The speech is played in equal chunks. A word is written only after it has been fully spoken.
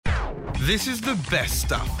This is the best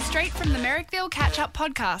stuff. Straight from the Merrickville Catch-Up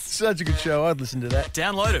podcast. Such a good show. I'd listen to that.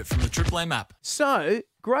 Download it from the Triple M app. So,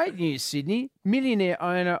 great news, Sydney. Millionaire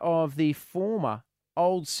owner of the former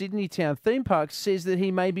Old Sydney Town theme park says that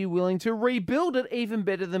he may be willing to rebuild it even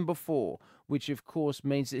better than before, which of course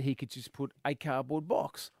means that he could just put a cardboard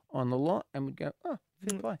box on the lot and would go, oh,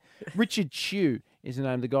 fair play. Richard Chew is the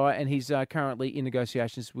name of the guy, and he's currently in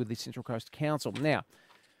negotiations with the Central Coast Council. Now,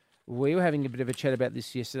 we were having a bit of a chat about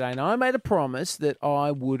this yesterday, and I made a promise that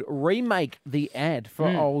I would remake the ad for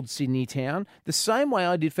Old Sydney Town the same way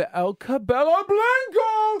I did for El Cabello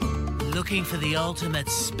Blanco. Looking for the ultimate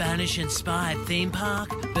Spanish-inspired theme park,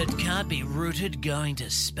 but can't be rooted going to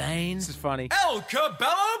Spain? This is funny. El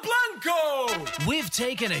Cabello Blanco! We've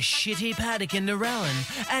taken a shitty paddock in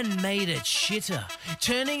Narellan and made it shitter,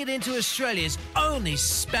 turning it into Australia's only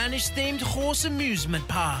Spanish-themed horse amusement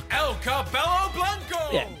park. El Cabello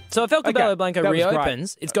Blanco! Yeah. So if El Cabello Blanco that was great.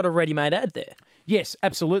 reopens, it's got a ready-made ad there. Yes,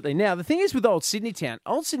 absolutely. Now, the thing is with Old Sydney Town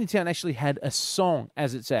actually had a song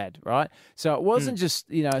as its ad, right? So it wasn't just,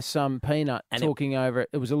 some peanut talking over it.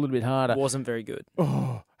 It was a little bit harder. It wasn't very good.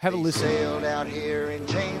 Oh, have a listen. Sailed out here in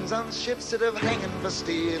chains on ships that have hanging for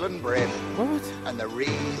steel and bread. What? And the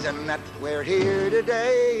reason that we're here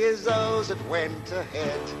today is those that went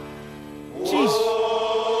ahead. Jeez.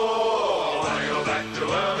 I want to go back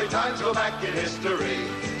to early times, go back in history.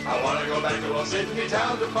 I want to go back to old Sydney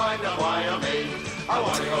Town to find out why I'm me. I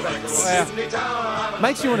want to go back to old Sydney Town.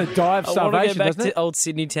 Makes you want to die of I want to starvation, go back doesn't to it? Old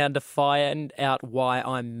Sydney Town to find out why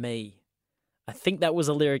I'm me. I think that was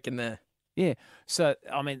a lyric in there. Yeah. So,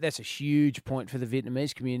 I mean, that's a huge point for the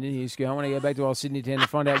Vietnamese community. Is go, I want to go back to Old Sydney Town to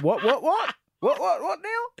find out what now?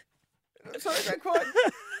 Sorry, don't quite.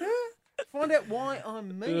 Find out why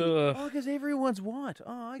I'm me. Ugh. Oh, because everyone's white.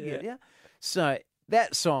 Oh, I get you. So,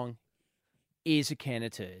 that song is a can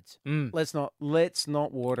of turds. Let's not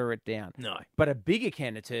water it down. No. But a bigger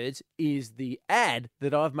can of turds is the ad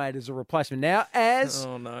that I've made as a replacement. Now, as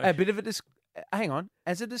a bit of a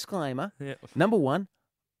as a disclaimer, number one,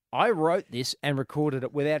 I wrote this and recorded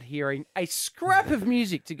it without hearing a scrap of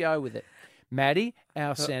music to go with it. Maddie,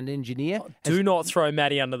 our sound engineer. Do not throw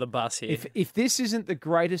Maddie under the bus here. If this isn't the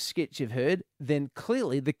greatest sketch you've heard, then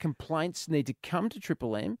clearly the complaints need to come to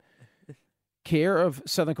Triple M, care of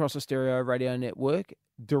Southern Cross Stereo Radio Network,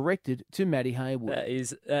 directed to Maddie Haywood. That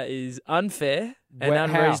is unfair and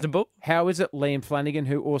unreasonable. How is it Liam Flanagan,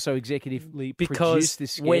 who also executively produced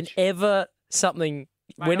this sketch?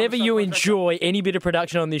 Whenever you enjoy any bit of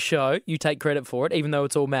production on this show, you take credit for it, even though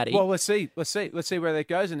it's all Maddie. Well, let's see where that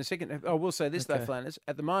goes in a second. I will say this though, Flanders.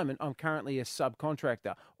 At the moment, I'm currently a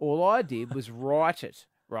subcontractor. All I did was write it.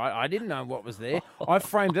 Right, I didn't know what was there. I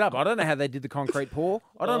framed it up. I don't know how they did the concrete pour.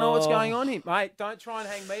 I don't know what's going on here, mate. Don't try and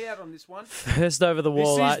hang me out on this one. First over the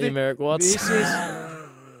wall, aren't you, Merrick Watts? This is.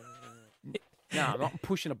 No, I'm not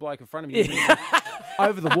pushing a bloke in front of me.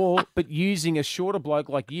 Over the wall, but using a shorter bloke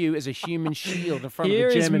like you as a human shield in front of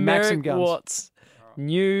the German Maxim guns. Here is Merrick Watts'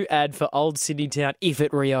 new ad for Old Sydney Town if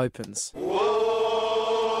it reopens.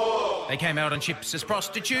 They came out on ships as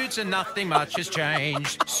prostitutes and nothing much has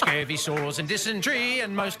changed. Scurvy sores and dysentery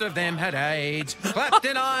and most of them had AIDS. Clapped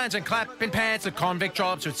in irons and clap in pants. The convict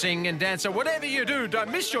jobs would sing and dance. So whatever you do,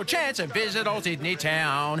 don't miss your chance and visit Old Sydney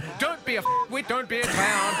Town. Don't be a f***wit, don't be a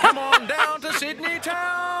clown. Come on down to Sydney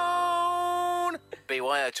Town.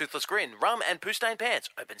 BYO Toothless Grin, rum and poo-stained pants.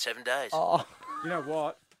 Open 7 days. Oh, you know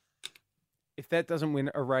what? If that doesn't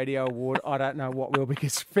win a radio award, I don't know what will,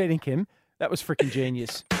 because Fennington, that was freaking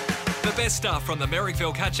genius. The best stuff from the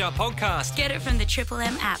Merrickville Catch-Up podcast. Get it from the Triple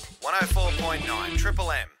M app. 104.9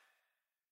 Triple M.